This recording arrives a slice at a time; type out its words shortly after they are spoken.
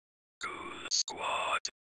Squad.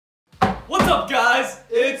 What's up, guys?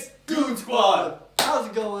 It's Goon Squad. How's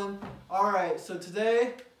it going? Alright, so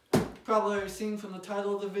today, probably already seen from the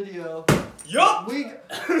title of the video. Yup!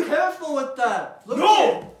 Careful with that! Look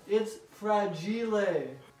No! at it! It's fragile.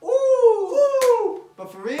 Ooh!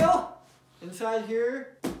 But for real, inside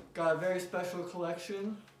here, got a very special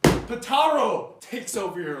collection. Potaro takes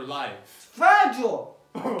over your life. Fragile!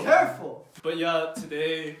 Careful! But yeah,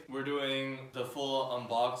 today we're doing the full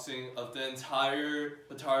unboxing of the entire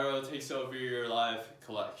Potaro Takes Over Your Life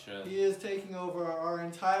collection. He is taking over our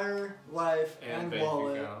entire life and bank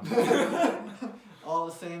wallet. account. All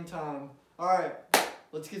at the same time. Alright,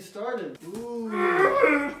 let's get started. Ooh.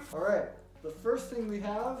 Alright, the first thing we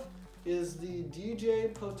have is the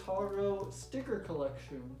DJ Potaro sticker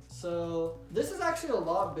collection. So this is actually a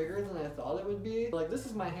lot bigger than I thought it would be. Like, this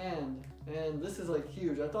is my hand, and this is like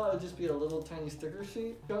huge. I thought it would just be a little tiny sticker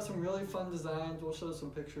sheet. Got some really fun designs. We'll show some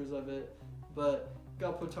pictures of it. But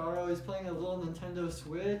got Potaro. He's playing a little Nintendo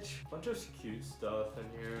Switch. Bunch of cute stuff in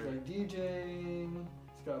here. He's like DJing.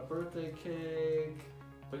 He's got a birthday cake.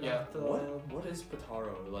 But yeah, what is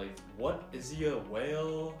Potaro? Like, what is he, a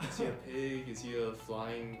whale? Is he a pig? Is he a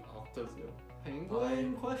flying octopus?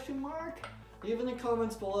 Penguin? Question mark? Leave in the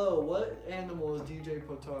comments below what animal is DJ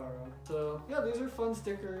Potaro. So yeah, these are fun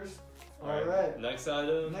stickers. Alright. Next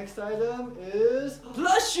item. Next item is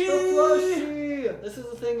Plushie! The plushie! This is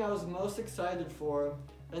the thing I was most excited for.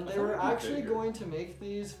 And they were actually going to make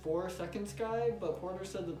these for Second Sky, but Porter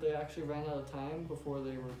said that they actually ran out of time before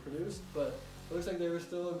they were produced. But it looks like they were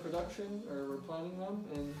still in production, or were planning them,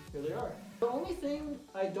 and here they are. The only thing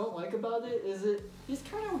I don't like about it is he's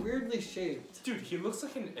kind of weirdly shaped. Dude, he looks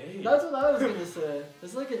like an egg. That's what I was gonna say.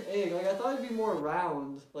 It's like an egg. Like, I thought it'd be more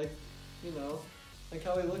round, like, you know, like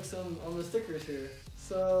how he looks on the stickers here.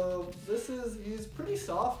 So he's pretty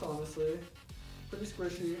soft, honestly. Pretty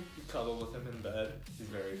squishy. You cuddle with him in bed. He's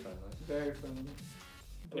very friendly. Very friendly.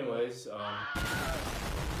 Anyways,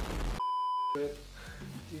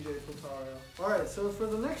 DJ Potaro. Alright, so for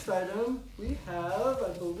the next item, we have,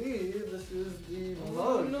 I believe, this is the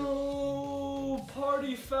mug. No!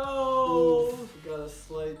 Party foul! Oof, we got a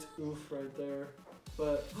slight oof right there.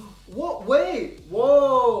 But, what? Wait!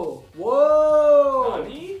 Whoa! Whoa!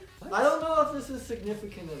 Nani? I don't know if this is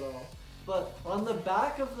significant at all, but on the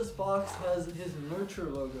back of this box has his Nurture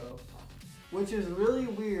logo, which is really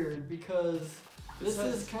weird because this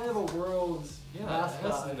is kind of a world's mascot.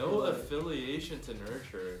 It has no affiliation to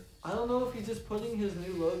Nurture. I don't know if he's just putting his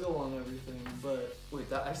new logo on everything, but wait,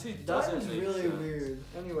 that actually doesn't that is make really sense. weird.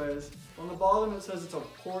 Anyways, on the bottom it says it's a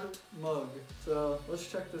port mug. So let's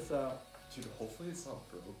check this out. Dude, hopefully it's not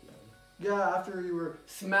broken. Yeah, after you were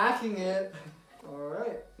smacking it.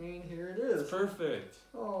 Alright, and here it is. It's perfect.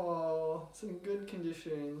 Oh, it's in good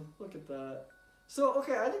condition. Look at that. So,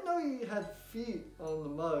 okay, I didn't know he had feet on the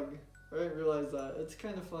mug. I didn't realize that. It's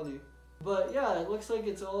kind of funny. But yeah, it looks like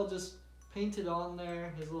it's all just painted on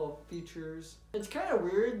there, his little features. It's kind of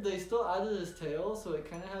weird. They still added his tail, so it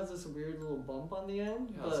kind of has this weird little bump on the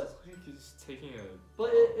end. Yeah, but it's like he's taking a...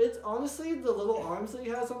 But it's honestly, the little arms that he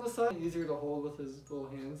has on the side, easier to hold with his little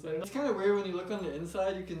hands there. It's kind of weird when you look on the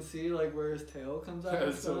inside, you can see like where his tail comes out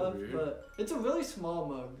and That's so stuff. weird. But it's a really small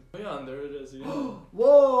mug. Oh yeah, and there it is. Yeah.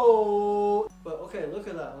 Whoa! But okay, look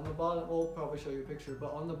at that. On the bottom, we'll probably show you a picture,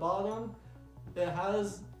 but on the bottom, it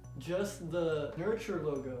has just the Nurture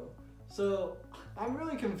logo. So I'm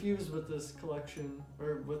really confused with this collection,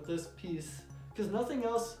 or with this piece, because nothing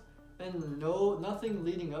else and nothing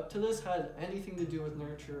leading up to this had anything to do with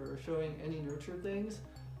Nurture or showing any Nurture things.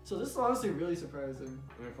 So this is honestly really surprising.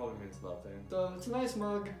 I mean, it probably means nothing. So it's a nice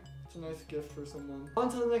mug. It's a nice gift for someone. On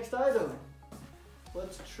to the next item.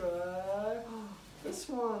 Let's try this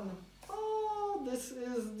one. Oh, this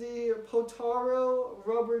is the Potaro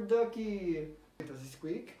rubber ducky. Does he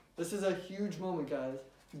squeak? This is a huge moment, guys.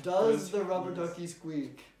 Does the rubber ducky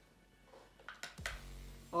squeak?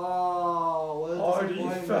 Oh, what a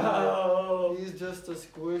disappointment. Foul. He's just a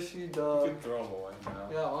squishy dog. You could throw him away now.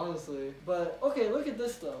 Yeah, honestly. But, okay, look at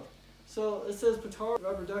this though. So, it says Potaro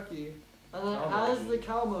rubber ducky, and then it has the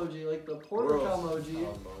cow emoji, like the Porter cow emoji.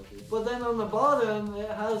 But then on the bottom,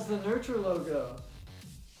 it has the Nurture logo.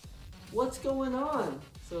 What's going on?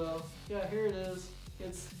 So, yeah, here it is.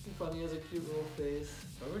 It's funny, it has a cute little face.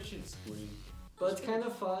 I wish he'd squeak. But it's kind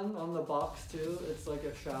of fun on the box too. It's like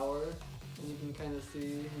a shower, and you can kind of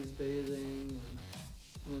see he's bathing,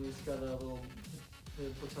 and then he's got a little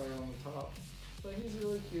Potaro on the top. But he's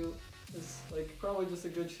really cute. It's like probably just a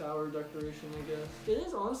good shower decoration, I guess. It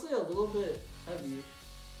is honestly a little bit heavy.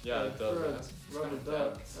 Yeah, it does. For a rubber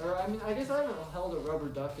duck. Or I mean, I guess I haven't held a rubber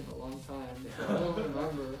duck in a long time, so I don't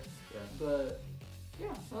remember. Yeah. But Yeah,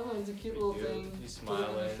 I don't know, it's a cute little thing. He's Put it in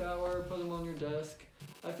smiling. the shower, put them on your desk.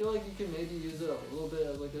 I feel like you can maybe use it a little bit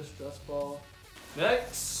as like a stress ball.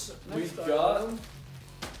 Next we Next got item.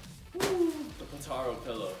 the Potaro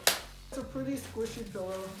pillow. It's a pretty squishy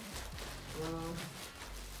pillow.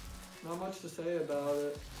 Not much to say about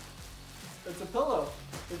it. It's a pillow.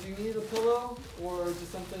 If you need a pillow or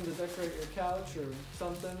just something to decorate your couch or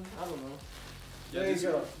something, I don't know. Yeah, There you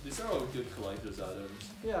go. These are all good collector's items.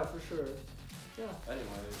 Yeah, for sure. Yeah.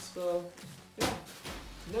 Anyways. So, yeah.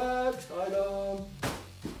 Next item.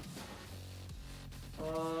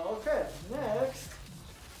 Okay, next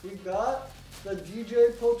we got the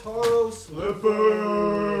DJ Potaro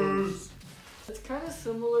slippers. It's kind of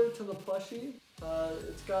similar to the plushie.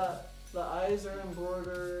 It's got the eyes are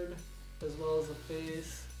embroidered as well as the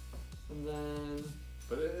face, and then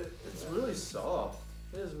But it's really soft.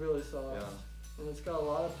 it is really soft. Yeah. And it's got a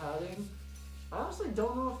lot of padding. I honestly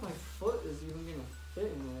don't know if my foot is even gonna fit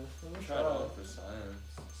in this. Let me Try it out for science.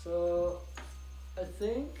 So, I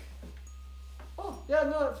think. Oh, yeah,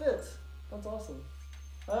 no, it fits. That's awesome.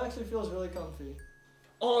 That actually feels really comfy.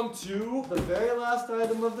 On to The very last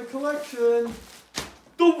item of the collection.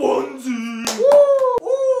 the onesie! Woo!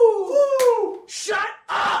 Woo! Shut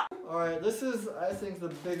up! Alright, this is, I think, the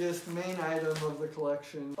biggest main item of the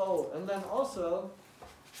collection. Oh, and then also,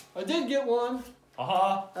 I did get one.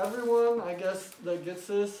 Everyone, I guess, that gets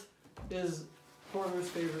this is Porter's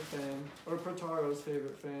favorite fan, or Potaro's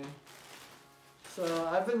favorite fan. So,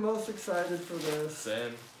 I've been most excited for this.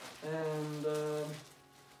 Same. And,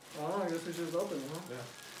 I don't know, I guess we should just open it,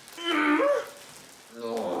 huh?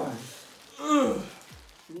 Yeah.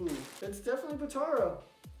 Ooh, it's definitely Potaro.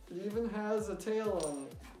 It even has a tail on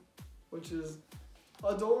it, which is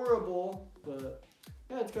adorable. But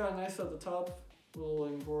yeah, it's got a nice at the top, little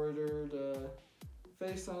embroidered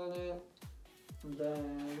face on it. And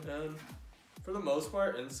then And for the most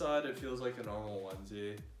part, inside it feels like a normal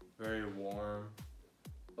onesie. Very warm.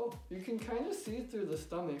 oh, you can kind of see through the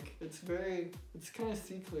stomach. It's kind of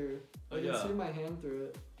see-clear. Oh, I can yeah. see my hand through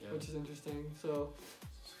it, Yeah. which is interesting. So.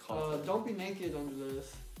 It's comfortable. Don't be naked under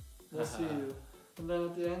this. We'll see you. And then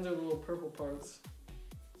at the end are little purple parts.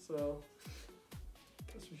 So,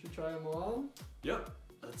 guess we should try them on. Yep.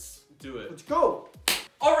 Let's do it. Let's go!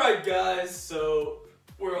 Alright guys, so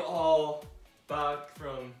we're all back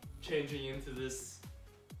from changing into this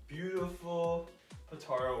beautiful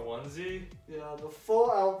Potaro onesie. Yeah, the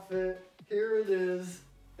full outfit. Here it is.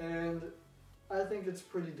 And I think it's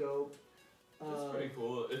pretty dope. It's pretty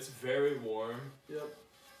cool. It's very warm. Yep.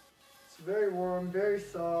 It's very warm, very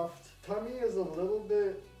soft. Tummy is a little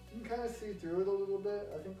bit, you can kind of see through it a little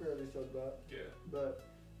bit. I think we already said that. Yeah. But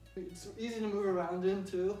it's easy to move around in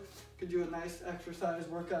too. Could do a nice exercise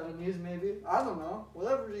workout on these maybe. I don't know.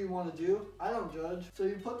 Whatever you want to do. I don't judge. So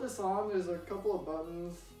you put this on, there's a couple of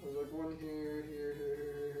buttons. There's like one here, here, here,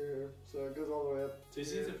 here, here. So it goes all the way up.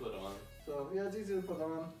 It's easy to put on. So yeah, it's easy to put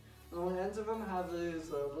on. And on the ends of them have these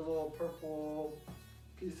little purple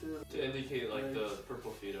pieces. To indicate like Legs. the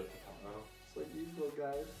purple feet of Potaro. It's like these little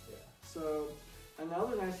guys. Yeah. So,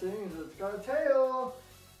 another nice thing is it's got a tail.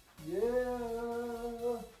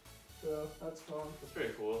 Yeah. So that's fun. That's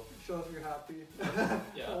pretty cool. Show if you're happy.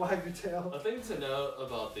 Yeah. Wag your tail. A thing to note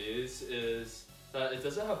about these is that it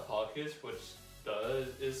doesn't have pockets, which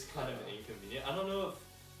is kind of inconvenient. I don't know if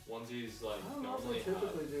onesies like I don't know if normally they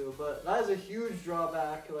typically have. do, but that is a huge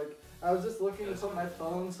drawback. Like, I was just looking to That's put my pretty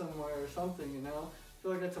phone somewhere or something, you know? I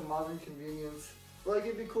feel like it's a modern convenience. Like,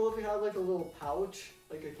 it'd be cool if you had like a little pouch,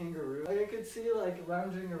 like a kangaroo. Like, I could see like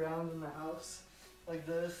lounging around in the house like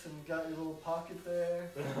this, and you got your little pocket there.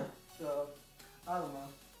 So, I don't know.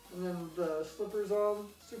 And then the slippers on,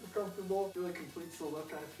 super comfortable. Really completes the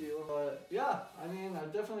look, I feel. But yeah, I mean, I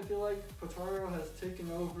definitely feel like Potaro has taken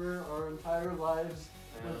over our entire lives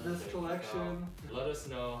with And this there you collection. go. Let us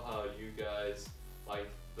know how you guys like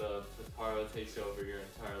the Potaro takes over your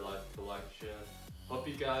entire life collection. Hope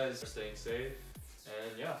you guys are staying safe.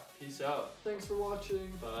 And yeah, peace out. Thanks for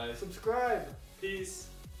watching. Bye. Subscribe. Peace.